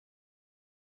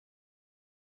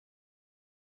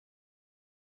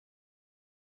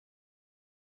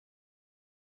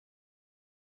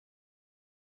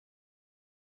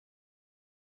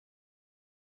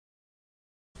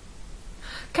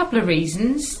A couple of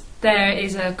reasons. There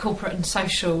is a corporate and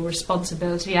social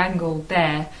responsibility angle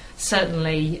there.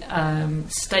 Certainly,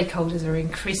 stakeholders are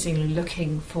increasingly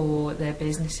looking for their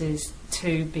businesses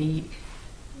to be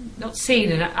not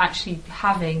seen and actually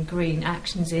having green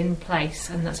actions in place,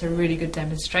 and that's a really good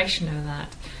demonstration of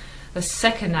that. The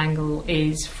second angle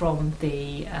is from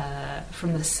the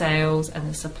sales and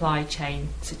the supply chain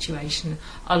situation.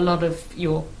 A lot of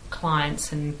your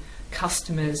clients and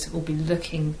customers will be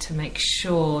looking to make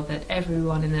sure that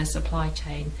everyone in their supply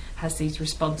chain has these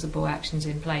responsible actions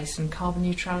in place, and carbon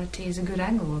neutrality is a good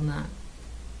angle on that.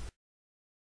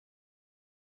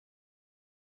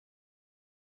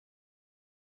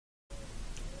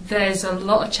 There's a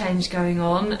lot of change going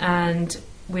on, and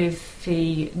with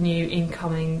the new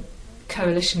incoming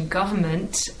coalition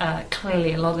government,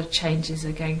 clearly a lot of changes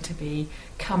are going to be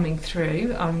coming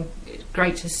through.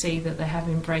 Great to see that they have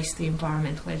embraced the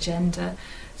environmental agenda.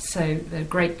 So there are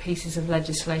great pieces of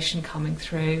legislation coming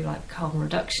through, like the carbon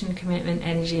reduction commitment,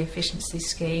 energy efficiency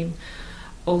scheme,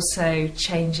 also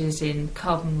changes in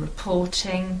carbon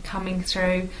reporting coming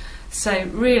through. So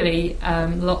really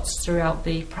lots throughout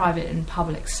the private and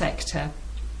public sector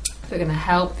that are going to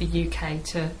help the UK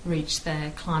to reach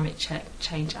their Climate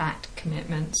Change Act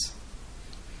commitments.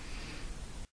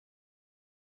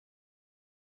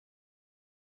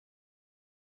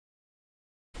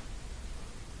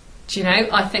 Do you know,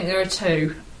 I think there are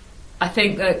two. I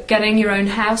think that getting your own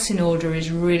house in order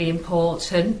is really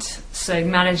important, so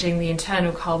managing the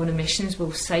internal carbon emissions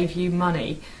will save you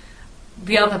money.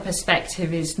 The other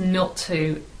perspective is not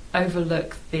to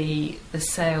overlook the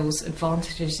sales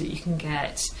advantages that you can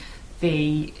get.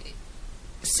 The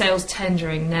sales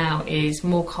tendering now is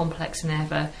more complex than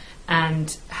ever,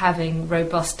 and having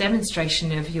robust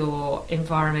demonstration of your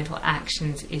environmental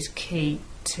actions is key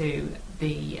to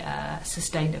the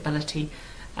sustainability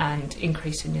and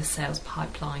increase in your sales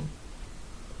pipeline.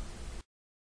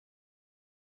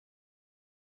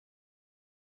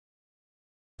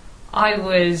 I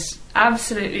was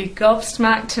absolutely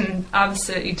gobsmacked and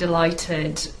absolutely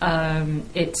delighted.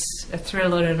 It's a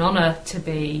thrill and an honour to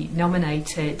be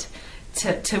nominated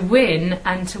to win,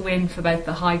 and to win for both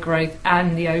the High Growth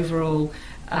and the overall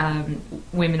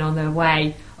Women on Their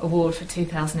Way award for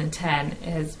 2010. It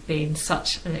has been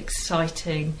such an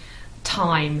exciting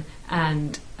time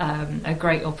and a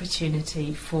great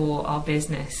opportunity for our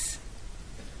business.